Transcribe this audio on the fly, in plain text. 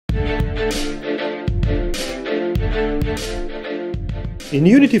In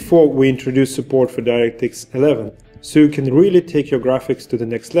Unity 4 we introduced support for DirectX 11, so you can really take your graphics to the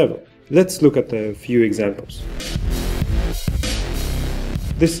next level. Let's look at a few examples.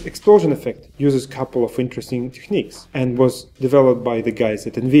 This explosion effect uses a couple of interesting techniques and was developed by the guys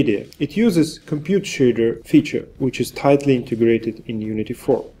at NVIDIA. It uses compute shader feature, which is tightly integrated in Unity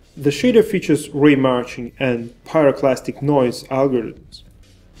 4. The shader features ray marching and pyroclastic noise algorithms.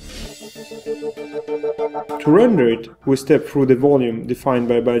 To render it, we step through the volume defined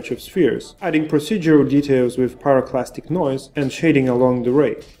by a bunch of spheres, adding procedural details with pyroclastic noise and shading along the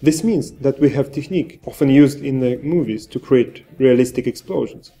ray. This means that we have technique often used in the movies to create realistic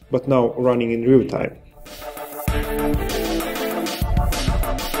explosions, but now running in real time.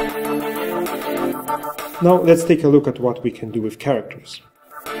 Now let's take a look at what we can do with characters.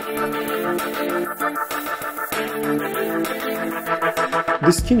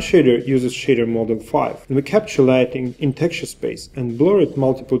 The skin shader uses shader model 5, and we capture lighting in texture space and blur it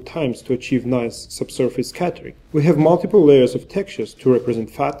multiple times to achieve nice subsurface scattering. We have multiple layers of textures to represent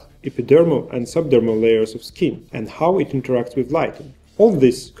fat, epidermal and subdermal layers of skin, and how it interacts with lighting. All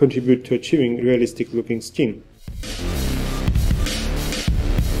this contribute to achieving realistic looking skin.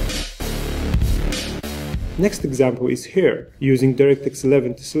 Next example is hair, using DirectX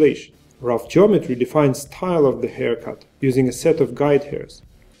 11 tessellation. Rough geometry defines style of the haircut using a set of guide hairs.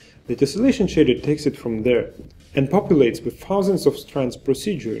 The tessellation shader takes it from there and populates with thousands of strands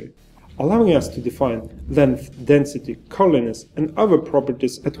procedurally, allowing us to define length, density, curliness, and other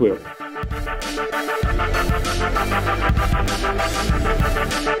properties at will.